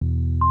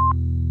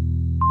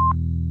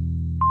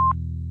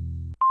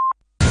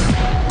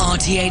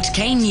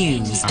RTHK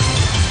News.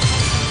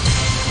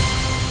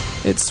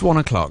 It's 1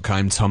 o'clock.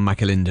 I'm Tom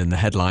McAlinden. The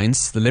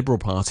headlines. The Liberal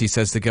Party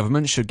says the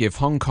government should give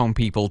Hong Kong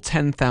people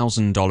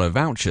 $10,000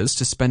 vouchers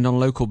to spend on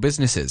local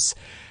businesses.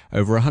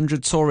 Over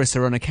 100 tourists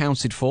are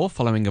unaccounted for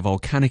following a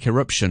volcanic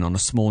eruption on a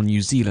small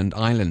New Zealand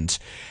island.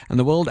 And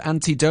the World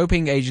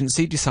Anti-Doping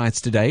Agency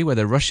decides today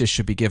whether Russia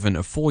should be given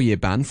a 4-year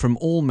ban from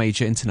all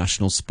major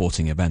international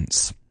sporting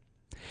events.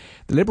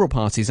 The Liberal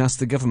Party has asked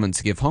the government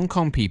to give Hong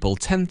Kong people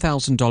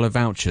 $10,000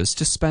 vouchers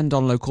to spend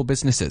on local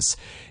businesses.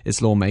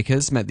 Its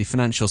lawmakers met the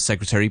Financial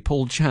Secretary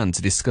Paul Chan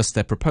to discuss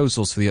their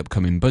proposals for the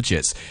upcoming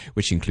budget,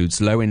 which includes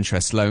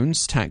low-interest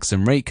loans, tax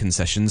and rate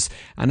concessions,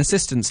 and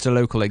assistance to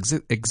local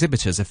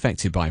exhibitors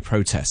affected by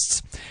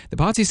protests. The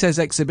party says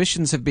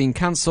exhibitions have been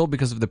cancelled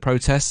because of the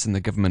protests and the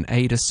government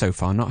aid has so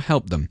far not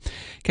helped them.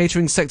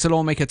 Catering sector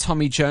lawmaker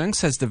Tommy Cheung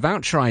says the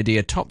voucher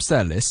idea tops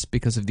their list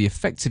because of the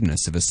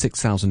effectiveness of a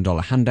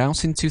 $6,000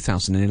 handout in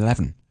 2011.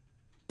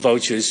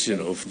 Vouchers,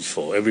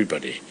 for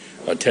everybody,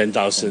 a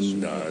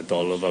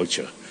 $10,000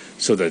 voucher,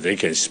 so that they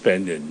can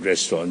spend in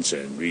restaurants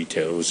and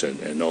retails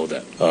and all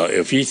that.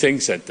 If he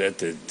thinks that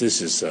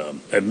this is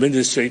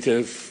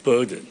administrative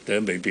burden,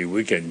 then maybe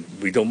we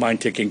don't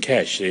mind taking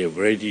cash. They have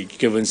already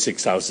given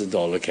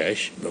 $6,000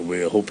 cash.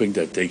 We're hoping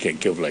that they can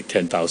give like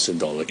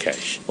 $10,000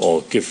 cash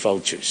or give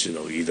vouchers,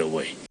 either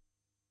way.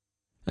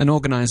 An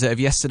organiser of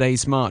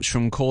yesterday's march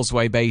from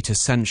Causeway Bay to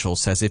Central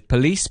says if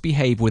police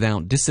behave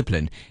without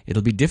discipline,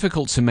 it'll be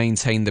difficult to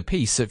maintain the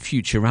peace at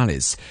future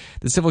rallies.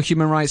 The Civil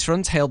Human Rights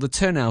Front hailed the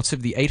turnout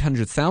of the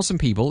 800,000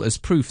 people as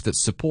proof that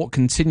support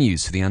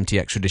continues for the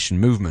anti-extradition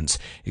movement,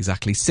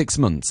 exactly 6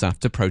 months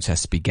after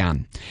protests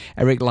began.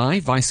 Eric Lai,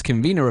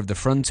 vice-convener of the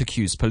front,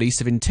 accused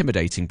police of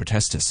intimidating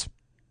protesters.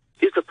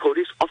 If the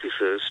police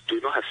officers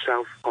do not have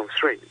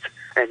self-constraint,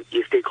 and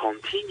if they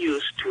continue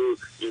to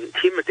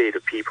intimidate the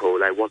people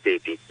like what they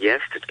did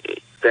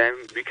yesterday, then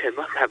we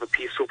cannot have a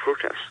peaceful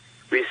protest.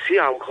 We see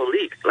our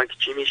colleague like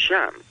Jimmy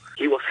Sham.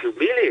 He was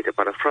humiliated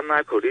by the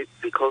frontline police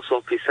because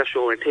of his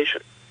sexual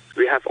orientation.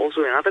 We have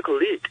also another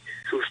colleague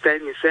who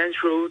stands in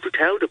Central to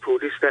tell the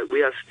police that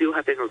we are still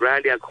having a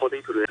rally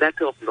according to the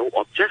letter of no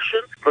objection,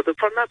 but the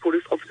frontline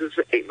police officers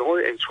ignore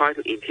it and try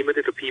to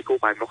intimidate the people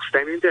by not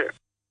standing there.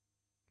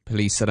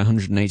 Police said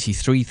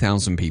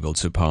 183,000 people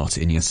took part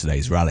in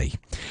yesterday's rally.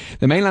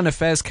 The Mainland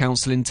Affairs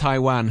Council in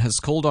Taiwan has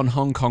called on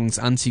Hong Kong's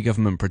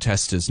anti-government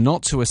protesters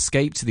not to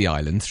escape to the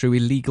island through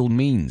illegal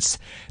means.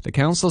 The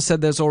council said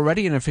there's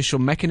already an official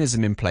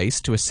mechanism in place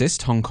to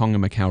assist Hong Kong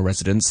and Macau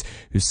residents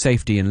whose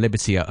safety and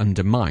liberty are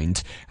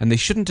undermined, and they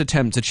shouldn't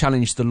attempt to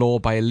challenge the law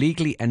by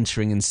illegally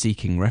entering and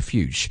seeking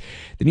refuge.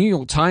 The New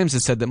York Times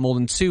has said that more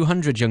than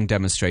 200 young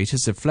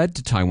demonstrators have fled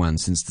to Taiwan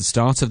since the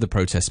start of the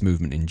protest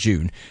movement in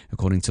June,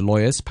 according to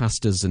lawyers,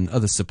 pastors and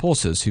other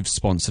supporters who've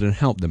sponsored and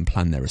helped them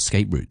plan their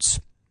escape routes.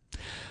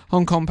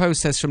 Hong Kong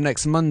Post says from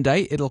next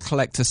Monday it'll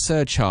collect a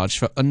surcharge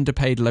for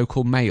underpaid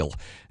local mail.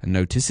 A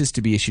notice is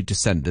to be issued to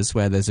senders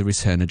where there's a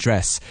return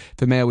address.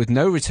 For mail with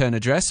no return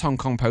address, Hong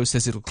Kong Post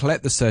says it'll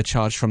collect the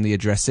surcharge from the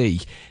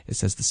addressee. It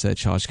says the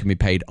surcharge can be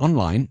paid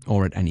online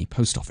or at any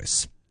post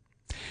office.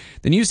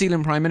 The New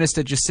Zealand Prime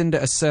Minister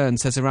Jacinda Ardern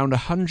says around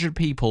 100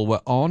 people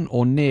were on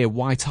or near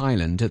White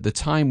Island at the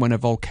time when a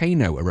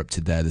volcano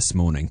erupted there this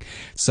morning.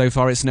 So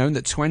far it's known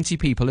that 20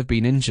 people have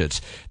been injured.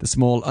 The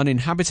small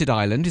uninhabited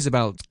island is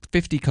about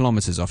 50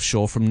 kilometres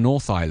offshore from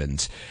North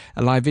Island.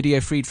 A live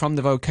video freed from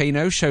the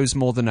volcano shows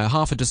more than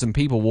half a dozen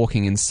people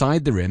walking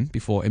inside the rim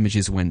before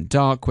images went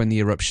dark when the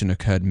eruption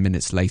occurred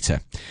minutes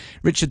later.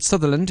 Richard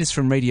Sutherland is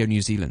from Radio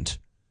New Zealand.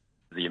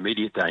 The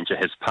immediate danger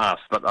has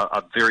passed, but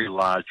a very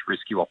large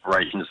rescue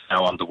operation is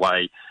now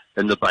underway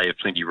in the Bay of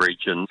Plenty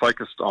region,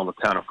 focused on the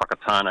town of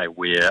Whakatane,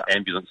 where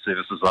ambulance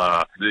services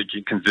are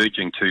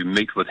converging to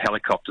meet with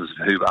helicopters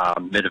who are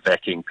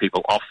medevacing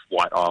people off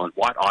White Island.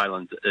 White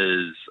Island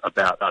is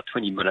about a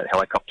 20-minute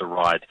helicopter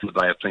ride from the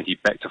Bay of Plenty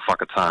back to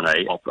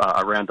Whakatane.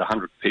 Around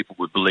 100 people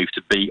were believed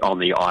to be on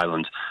the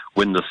island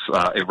when this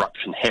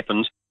eruption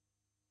happened.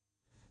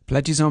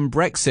 Pledges on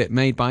Brexit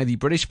made by the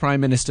British Prime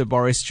Minister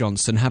Boris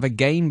Johnson have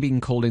again been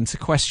called into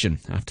question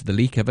after the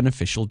leak of an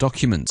official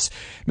document.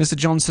 Mr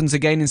Johnson's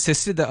again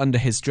insisted that under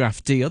his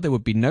draft deal there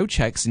would be no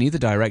checks in either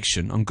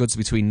direction on goods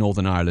between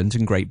Northern Ireland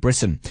and Great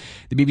Britain.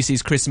 The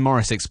BBC's Chris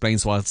Morris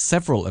explains why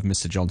several of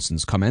Mr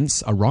Johnson's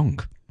comments are wrong.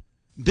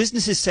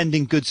 Businesses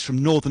sending goods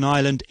from Northern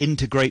Ireland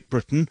into Great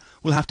Britain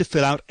will have to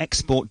fill out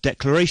export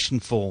declaration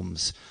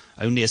forms.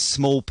 Only a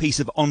small piece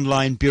of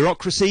online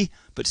bureaucracy,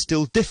 but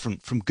still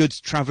different from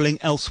goods travelling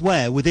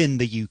elsewhere within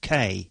the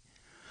UK.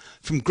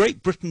 From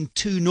Great Britain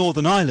to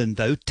Northern Ireland,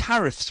 though,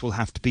 tariffs will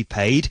have to be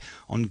paid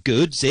on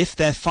goods if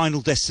their final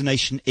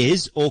destination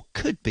is or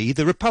could be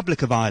the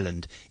Republic of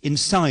Ireland,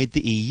 inside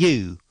the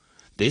EU.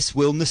 This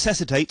will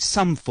necessitate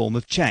some form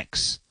of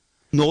checks.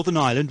 Northern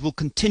Ireland will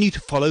continue to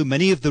follow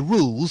many of the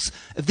rules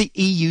of the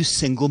EU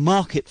single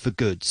market for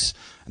goods,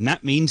 and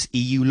that means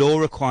EU law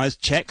requires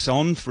checks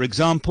on, for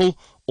example,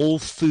 all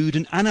food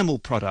and animal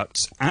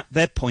products at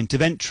their point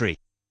of entry.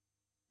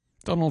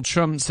 Donald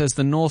Trump says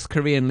the North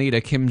Korean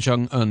leader Kim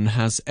Jong-un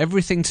has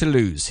everything to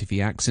lose if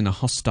he acts in a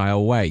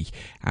hostile way,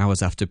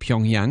 hours after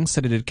Pyongyang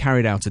said it had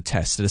carried out a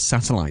test at a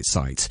satellite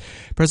site.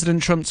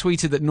 President Trump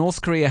tweeted that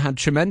North Korea had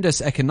tremendous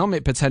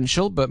economic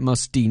potential but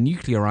must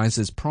denuclearize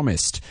as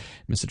promised.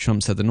 Mr.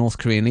 Trump said the North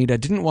Korean leader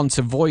didn't want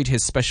to void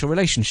his special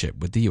relationship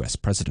with the US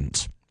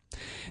president.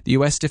 The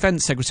US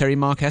Defense Secretary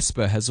Mark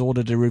Esper has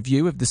ordered a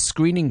review of the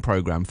screening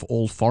program for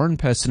all foreign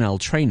personnel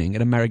training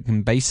at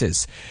American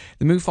bases.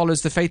 The move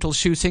follows the fatal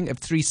shooting of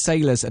 3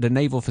 sailors at a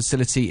naval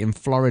facility in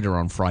Florida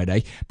on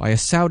Friday by a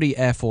Saudi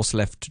Air Force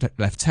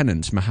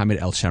Lieutenant Mohammed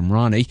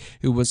El-Shamrani,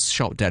 who was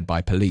shot dead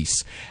by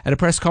police. At a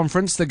press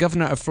conference, the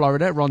governor of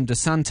Florida, Ron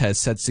DeSantis,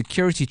 said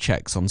security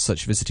checks on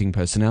such visiting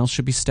personnel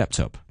should be stepped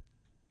up.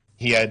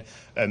 He had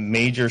a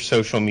major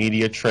social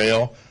media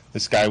trail.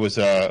 This guy was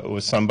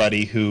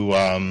somebody who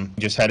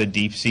just had a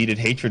deep-seated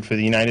hatred for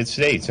the United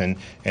States, and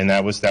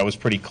that was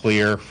pretty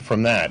clear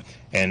from that.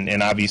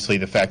 And obviously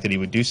the fact that he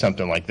would do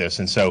something like this.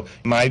 And so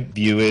my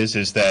view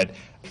is that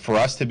for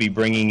us to be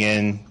bringing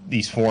in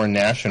these foreign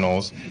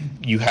nationals,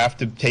 you have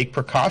to take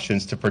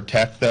precautions to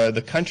protect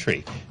the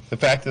country. The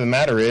fact of the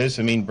matter is,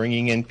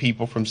 bringing in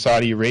people from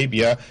Saudi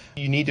Arabia,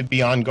 you need to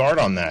be on guard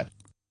on that.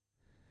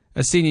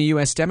 A senior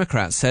US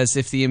Democrat says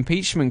if the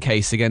impeachment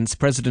case against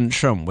President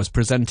Trump was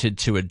presented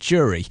to a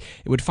jury,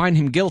 it would find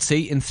him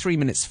guilty in 3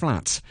 minutes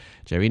flat.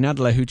 Jerry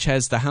Nadler, who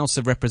chairs the House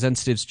of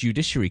Representatives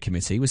Judiciary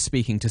Committee, was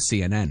speaking to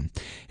CNN.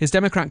 His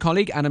Democrat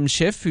colleague Adam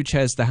Schiff, who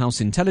chairs the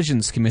House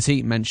Intelligence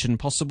Committee, mentioned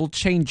possible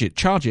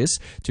charges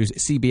to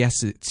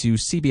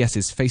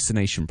CBS's Face the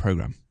Nation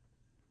program.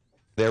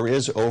 There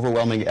is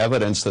overwhelming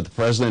evidence that the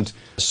president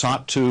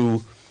sought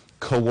to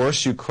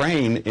coerce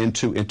Ukraine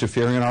into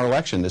interfering in our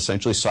election,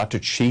 essentially sought to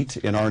cheat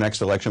in our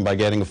next election by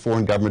getting a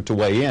foreign government to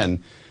weigh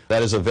in.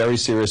 That is a very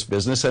serious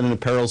business, and it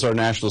imperils our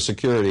national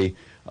security.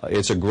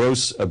 It's a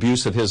gross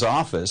abuse of his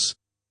office.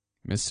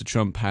 Mr.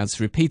 Trump has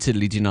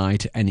repeatedly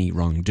denied any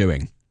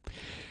wrongdoing.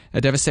 A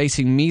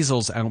devastating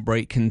measles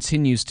outbreak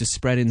continues to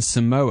spread in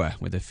Samoa,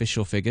 with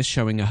official figures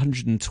showing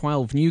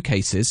 112 new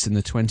cases in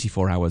the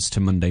 24 hours to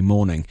Monday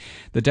morning.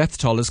 The death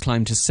toll has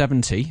climbed to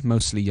 70,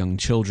 mostly young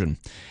children.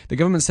 The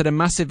government said a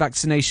massive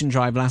vaccination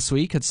drive last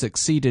week had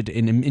succeeded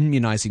in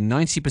immunising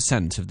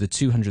 90% of the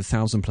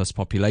 200,000-plus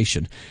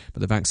population,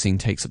 but the vaccine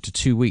takes up to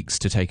 2 weeks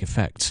to take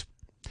effect.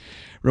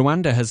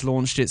 Rwanda has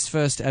launched its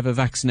first ever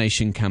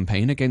vaccination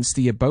campaign against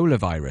the Ebola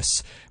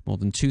virus. More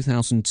than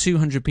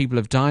 2,200 people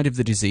have died of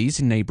the disease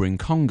in neighbouring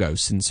Congo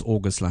since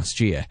August last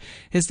year.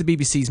 Here's the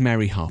BBC's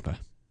Mary Harper.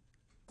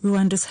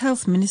 Rwanda's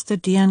Health Minister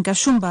Diane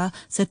Gashumba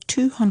said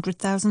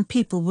 200,000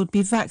 people would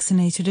be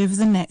vaccinated over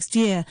the next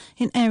year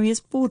in areas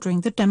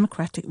bordering the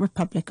Democratic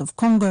Republic of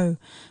Congo.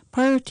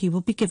 Priority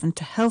will be given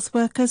to health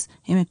workers,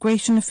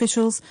 immigration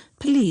officials,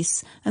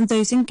 police and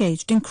those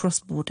engaged in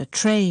cross-border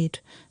trade.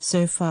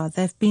 So far,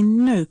 there have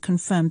been no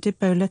confirmed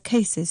Ebola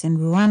cases in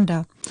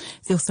Rwanda.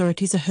 The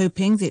authorities are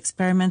hoping the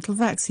experimental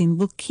vaccine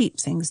will keep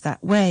things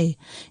that way.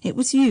 It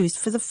was used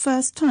for the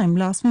first time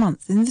last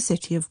month in the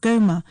city of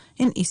Goma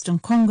in eastern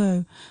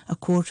Congo.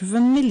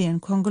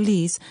 250,000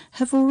 Congolese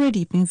have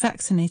already been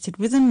vaccinated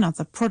with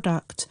another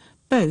product.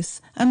 Both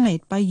are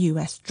made by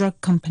US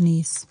drug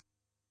companies.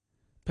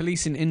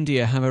 Police in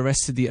India have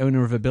arrested the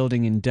owner of a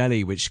building in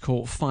Delhi which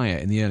caught fire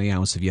in the early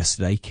hours of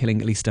yesterday, killing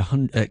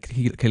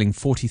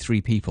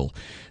 43 people.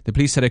 The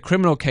police said a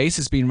criminal case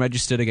has been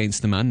registered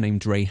against the man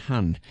named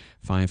Rayhan.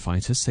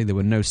 Firefighters say there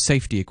were no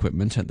safety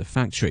equipment at the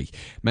factory.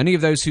 Many of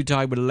those who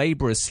died were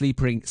labourers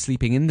sleeping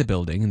in the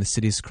building in the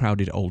city's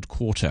crowded old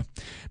quarter.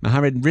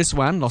 Maharid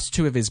Rizwan lost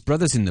 2 of his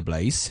brothers in the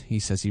blaze. He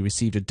says he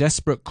received a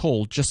desperate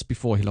call just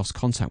before he lost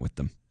contact with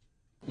them.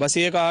 My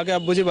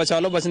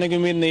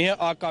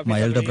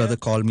elder brother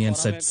called me and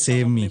said,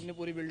 "Save me.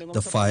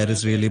 The fire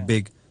is really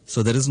big,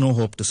 so there is no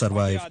hope to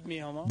survive.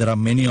 There are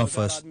many of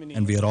us,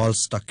 and we are all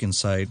stuck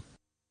inside."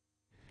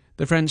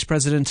 The French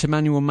President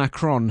Emmanuel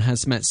Macron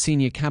has met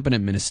senior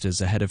cabinet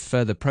ministers ahead of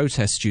further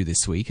protests due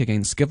this week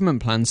against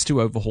government plans to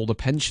overhaul the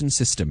pension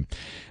system.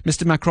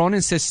 Mr. Macron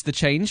insists the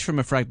change from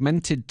a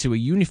fragmented to a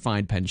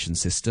unified pension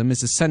system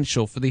is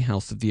essential for the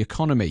health of the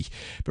economy.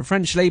 But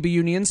French labour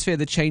unions fear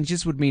the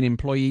changes would mean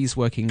employees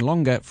working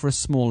longer for a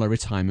smaller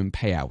retirement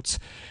payout.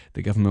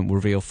 The government will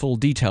reveal full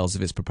details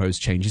of its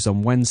proposed changes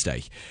on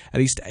Wednesday. At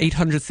least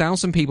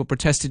 800,000 people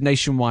protested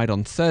nationwide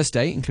on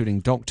Thursday,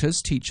 including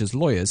doctors, teachers,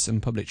 lawyers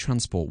and public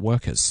transport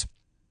workers.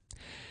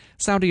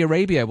 Saudi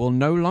Arabia will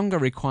no longer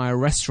require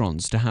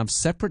restaurants to have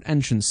separate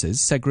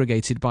entrances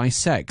segregated by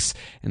sex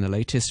in the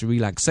latest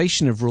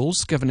relaxation of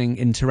rules governing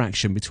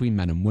interaction between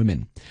men and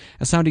women.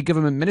 A Saudi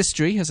government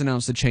ministry has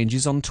announced the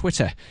changes on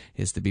Twitter.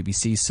 Here's the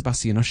BBC's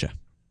Sebastian Usher.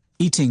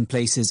 Eating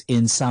places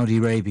in Saudi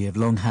Arabia have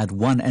long had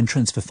one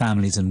entrance for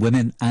families and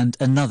women and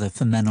another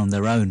for men on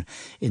their own.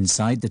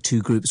 Inside, the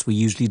two groups were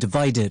usually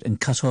divided and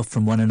cut off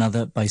from one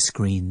another by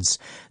screens.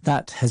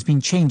 That has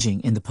been changing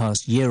in the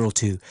past year or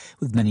two,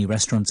 with many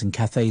restaurants and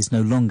cafes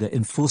no longer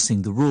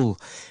enforcing the rule.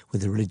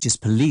 With the religious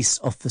police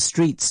off the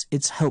streets,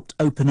 it's helped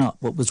open up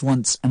what was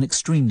once an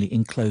extremely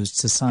enclosed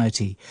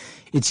society.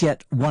 It's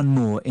yet one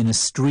more in a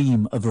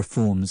stream of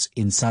reforms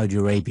in Saudi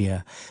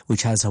Arabia,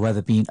 which has,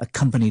 however, been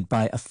accompanied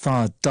by a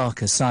far darker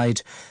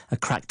side, a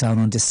crackdown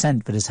on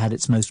dissent that has had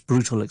its most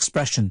brutal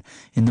expression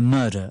in the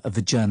murder of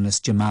the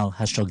journalist Jamal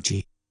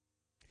Khashoggi.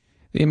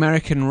 The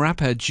American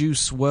rapper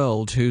Juice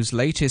WRLD, whose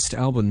latest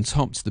album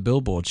topped the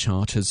Billboard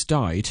chart, has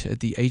died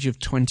at the age of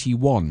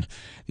 21.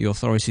 The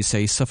authorities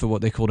say he suffered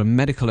what they called a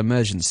medical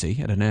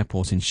emergency at an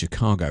airport in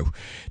Chicago.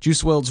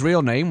 Juice WRLD's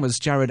real name was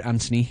Jared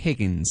Anthony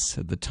Higgins.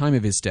 At the time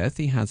of his death,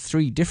 he had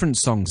 3 different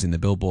songs in the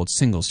Billboard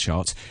singles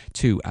chart,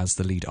 2 as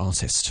the lead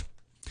artist.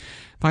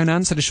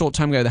 Finance, at a short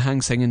time ago, the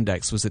Hang Seng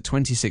Index was at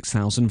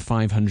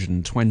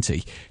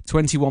 26,520,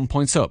 21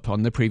 points up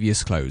on the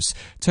previous close.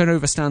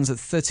 Turnover stands at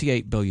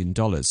 $38 billion.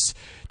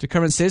 To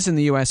currencies, in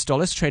the US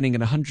dollars trading at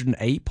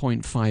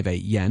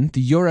 108.58 yen, the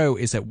euro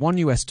is at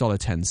 $1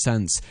 10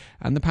 cents,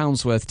 and the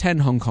pound's worth 10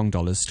 Hong Kong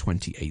dollars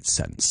 28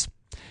 cents.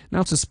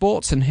 Now to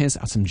sports, and here's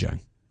Atom Jung.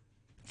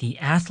 The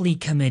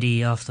Athlete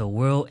Committee of the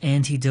World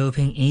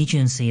Anti-Doping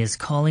Agency is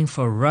calling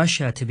for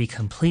Russia to be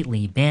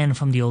completely banned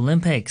from the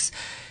Olympics,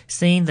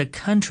 saying the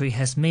country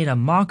has made a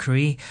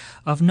mockery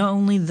of not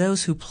only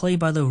those who play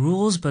by the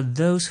rules, but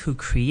those who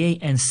create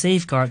and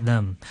safeguard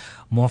them.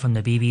 More from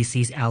the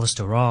BBC's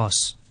Alistair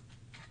Ross.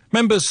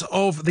 Members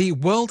of the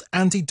World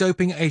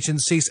Anti-Doping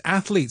Agency's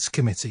Athletes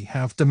Committee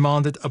have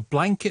demanded a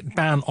blanket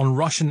ban on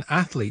Russian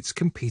athletes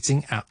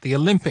competing at the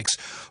Olympics.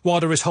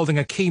 WADA is holding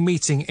a key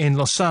meeting in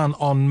Lausanne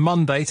on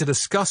Monday to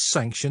discuss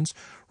sanctions.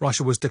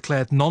 Russia was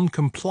declared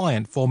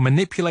non-compliant for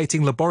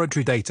manipulating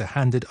laboratory data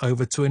handed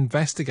over to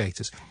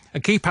investigators.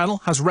 A key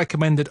panel has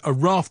recommended a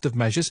raft of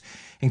measures,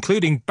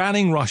 including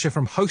banning Russia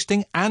from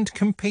hosting and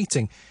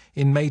competing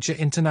in major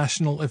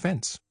international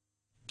events.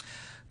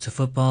 To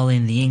football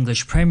in the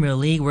English Premier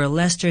League, where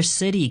Leicester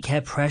City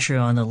kept pressure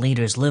on the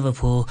leaders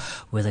Liverpool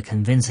with a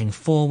convincing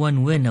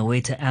 4-1 win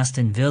away to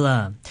Aston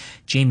Villa.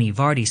 Jamie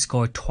Vardy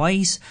scored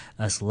twice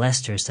as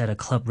Leicester set a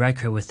club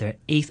record with their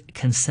 8th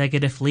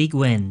consecutive league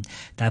win.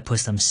 That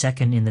puts them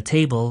second in the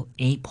table,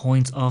 8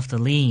 points off the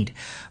lead.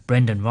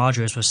 Brendan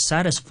Rodgers was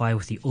satisfied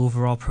with the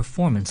overall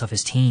performance of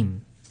his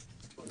team.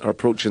 Our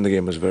approach in the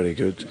game was very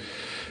good.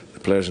 The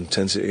players'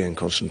 intensity and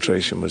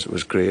concentration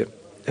was great.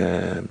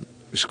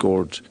 We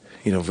scored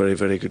very,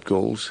 very good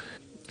goals.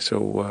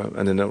 So,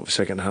 and in the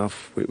second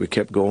half, we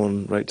kept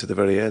going right to the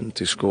very end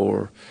to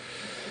score.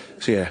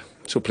 So, yeah,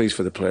 so pleased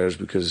for the players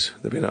because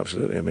they've been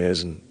absolutely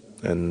amazing.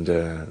 And,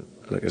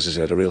 like as I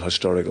said, a real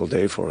historical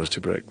day for us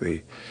to break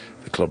the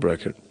club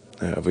record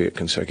of 8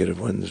 consecutive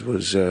wins.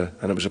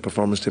 And it was a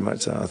performance to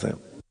match that, I think.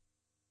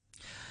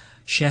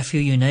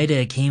 Sheffield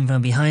United came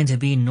from behind to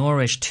beat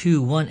Norwich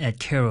 2-1 at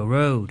Carrow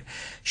Road.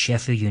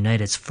 Sheffield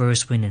United's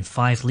first win in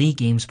 5 league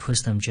games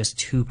puts them just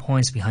 2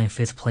 points behind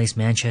 5th place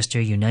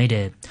Manchester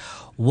United.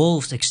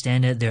 Wolves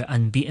extended their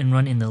unbeaten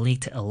run in the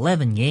league to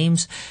 11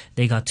 games.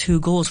 They got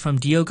 2 goals from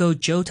Diogo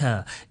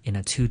Jota in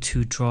a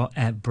 2-2 draw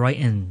at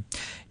Brighton.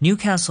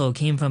 Newcastle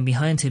came from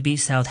behind to beat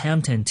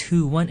Southampton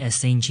 2-1 at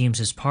St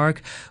James's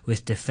Park,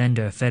 with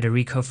defender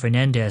Federico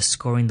Fernandez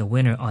scoring the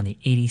winner on the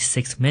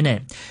 86th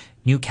minute.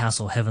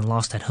 Newcastle haven't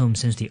lost at home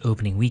since the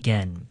opening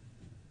weekend.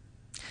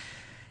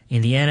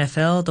 In the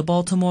NFL, the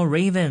Baltimore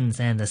Ravens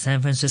and the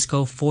San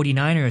Francisco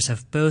 49ers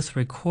have both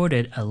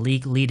recorded a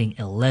league-leading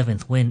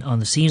 11th win on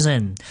the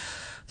season.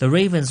 The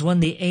Ravens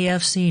won the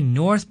AFC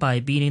North by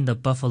beating the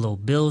Buffalo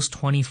Bills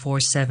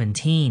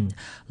 24-17.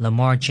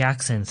 Lamar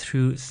Jackson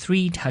threw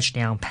 3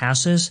 touchdown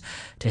passes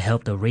to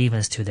help the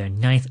Ravens to their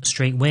 9th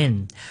straight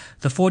win.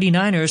 The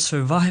 49ers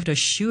survived a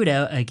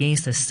shootout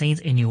against the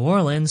Saints in New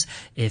Orleans.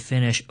 It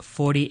finished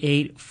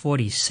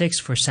 48-46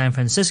 for San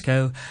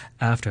Francisco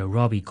after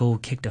Robbie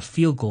Gould kicked a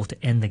field goal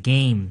to end the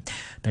game.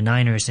 The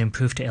Niners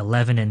improved to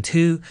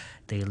 11-2.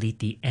 They lead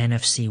the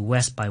NFC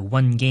West by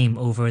 1 game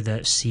over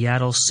the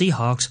Seattle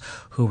Seahawks,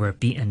 who were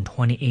beaten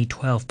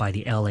 28-12 by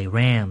the LA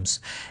Rams.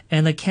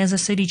 And the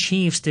Kansas City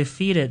Chiefs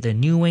defeated the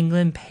New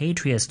England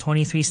Patriots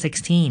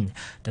 23-16.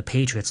 The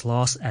Patriots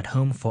lost at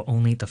home for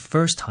only the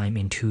first time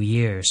in 2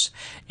 years.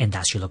 And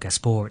that's your look at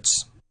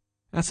sports.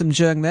 Atom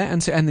Jung there,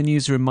 and to end the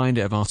news, a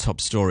reminder of our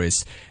top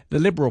stories. The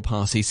Liberal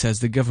Party says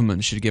the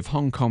government should give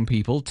Hong Kong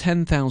people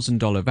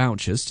 $10,000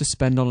 vouchers to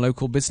spend on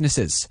local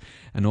businesses.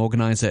 An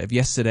organiser of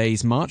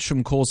yesterday's march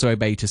from Causeway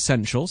Bay to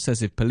Central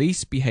says if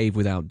police behave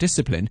without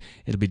discipline,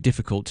 it'll be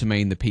difficult to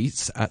maintain the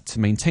peace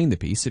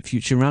at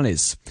future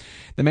rallies.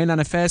 The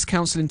Mainland Affairs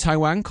Council in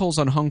Taiwan calls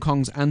on Hong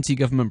Kong's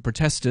anti-government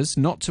protesters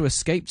not to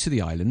escape to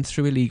the island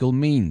through illegal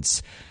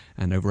means.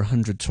 And over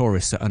 100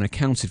 tourists are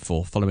unaccounted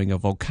for following a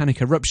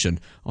volcanic eruption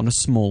on a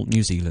small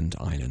New Zealand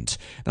island.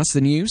 That's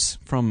the news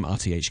from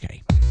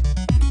RTHK.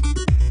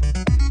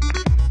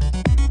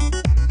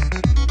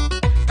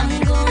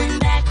 I'm going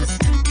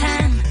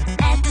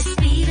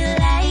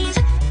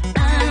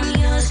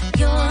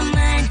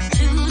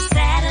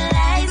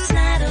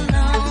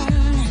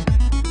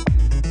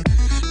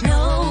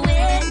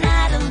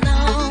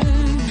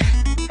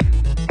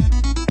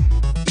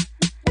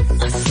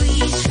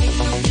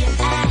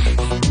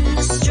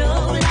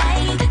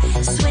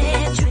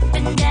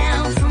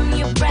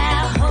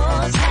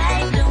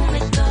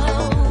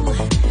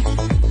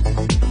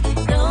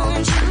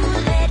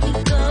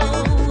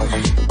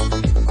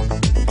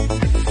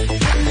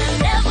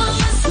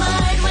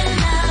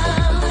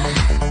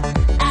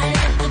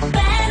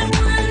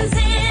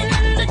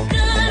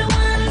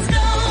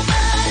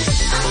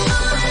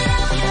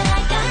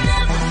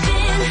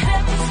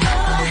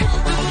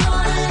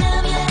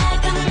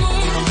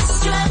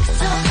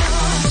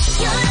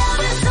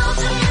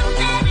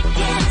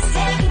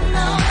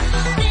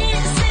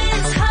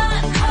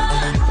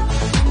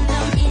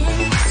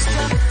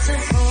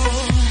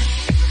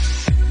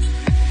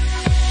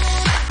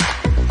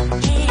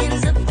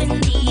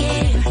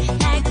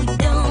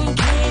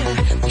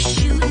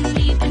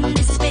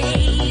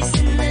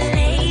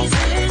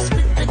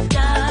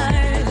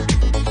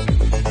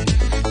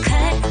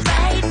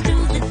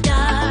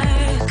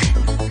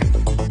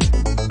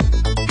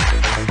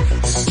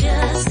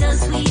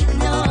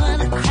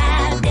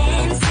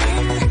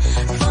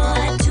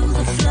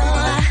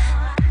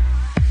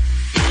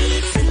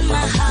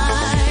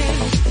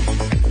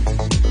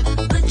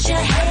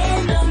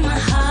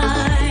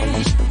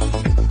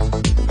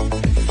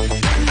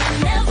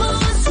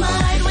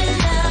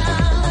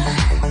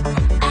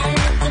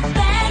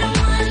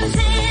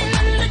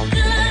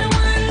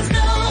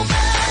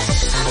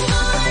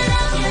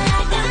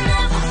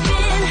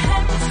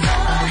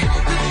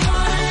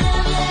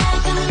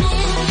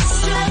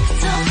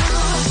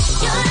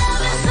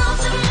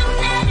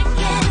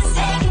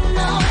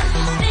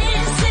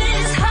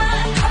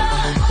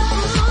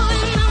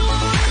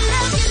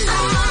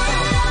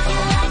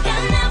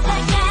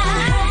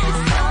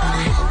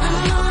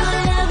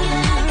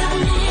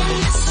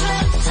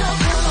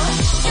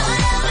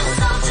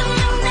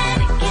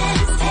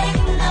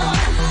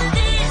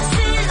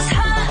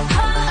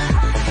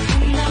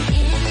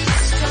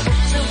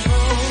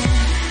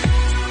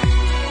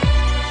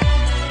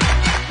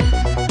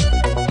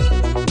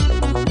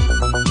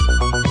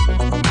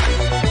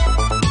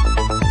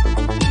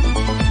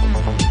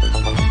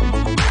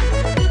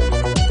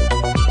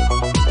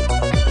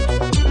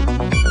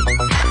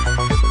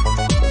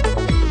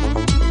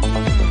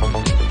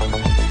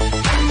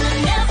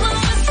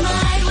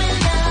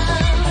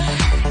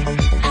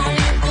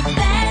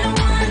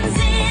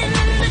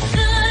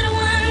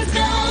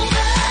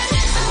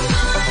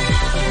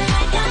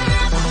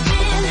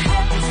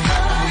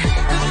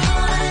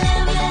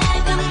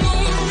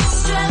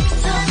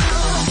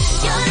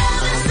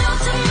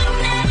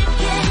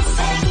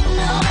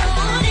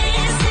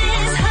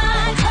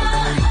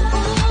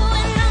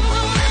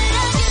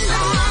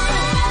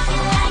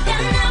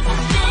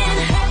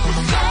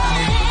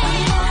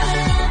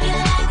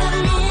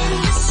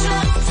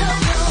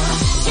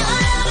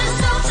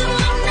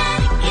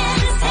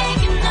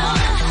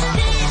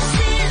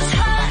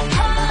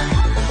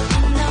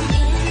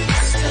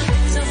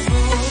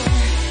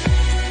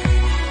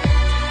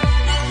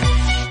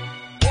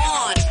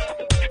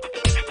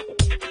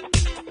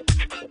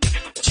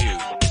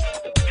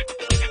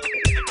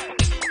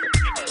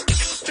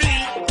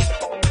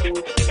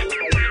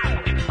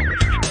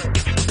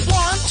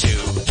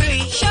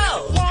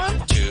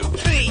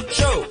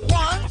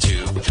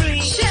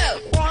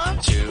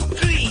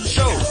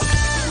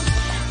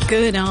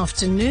Good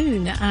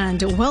afternoon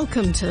and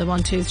welcome to the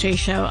 123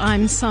 show.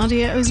 I'm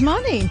Sadia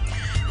Osmani.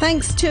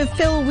 Thanks to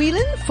Phil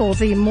Whelan for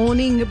the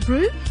morning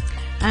brew.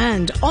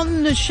 And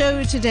on the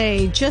show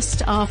today,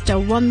 just after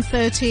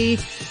 1:30,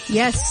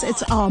 yes,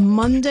 it's our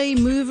Monday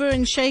mover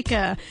and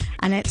shaker,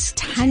 and it's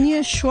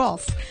Tanya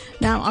Schroff.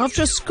 Now,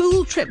 after a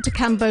school trip to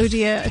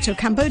Cambodia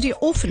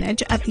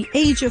orphanage at the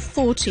age of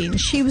 14,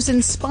 she was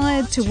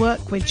inspired to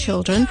work with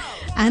children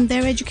and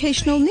their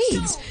educational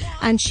needs.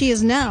 And she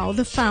is now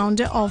the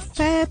founder of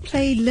Fair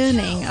Play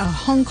Learning, a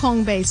Hong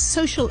Kong-based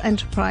social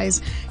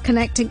enterprise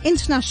connecting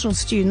international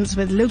students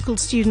with local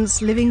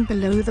students living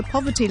below the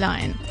poverty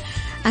line.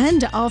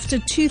 And after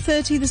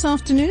 2:30 this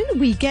afternoon,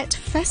 we get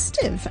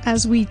festive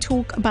as we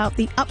talk about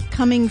the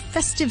upcoming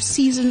festive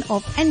season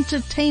of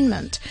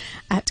entertainment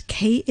at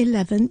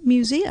K11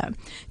 Musea.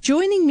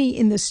 Joining me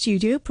in the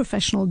studio,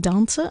 professional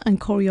dancer and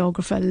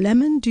choreographer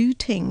Lemon Du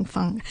Ting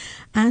Feng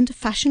and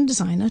fashion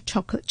designer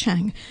Chocolate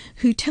Chang,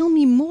 who tell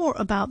me more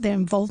about their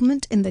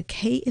involvement in the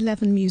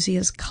K11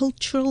 Musea's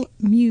cultural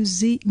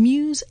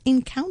muse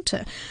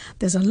encounter.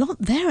 There's a lot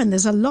there and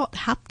there's a lot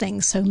happening,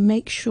 so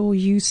make sure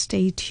you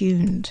stay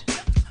tuned.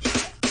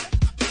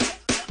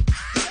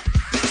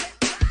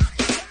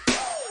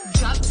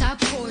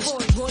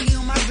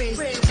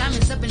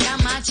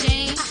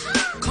 Chain.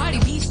 Cardi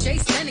B straight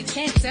stunning,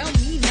 can't tell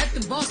me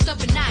nothing. Bossed up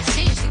and I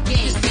changed the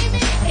game.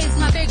 It's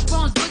my big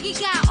bronze boogie,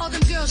 got all them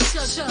girls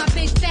shook. My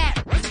big fat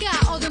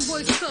got all them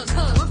boys cooked.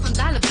 We're from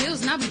dollar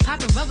bills, now we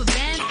popping rubber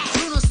bands.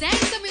 Bruno sang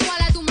to me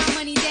while I do my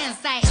money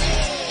dance like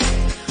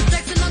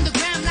flexing on the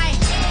gram like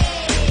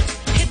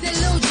hit that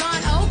Lil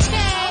Jon,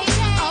 okay.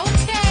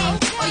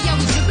 Oh yeah,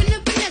 we dripping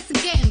and finesse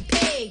and getting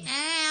paid.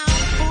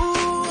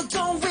 Ooh,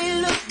 don't we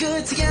look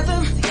good together?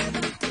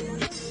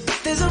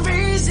 There's a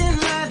reason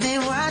why they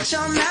watch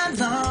all night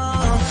long.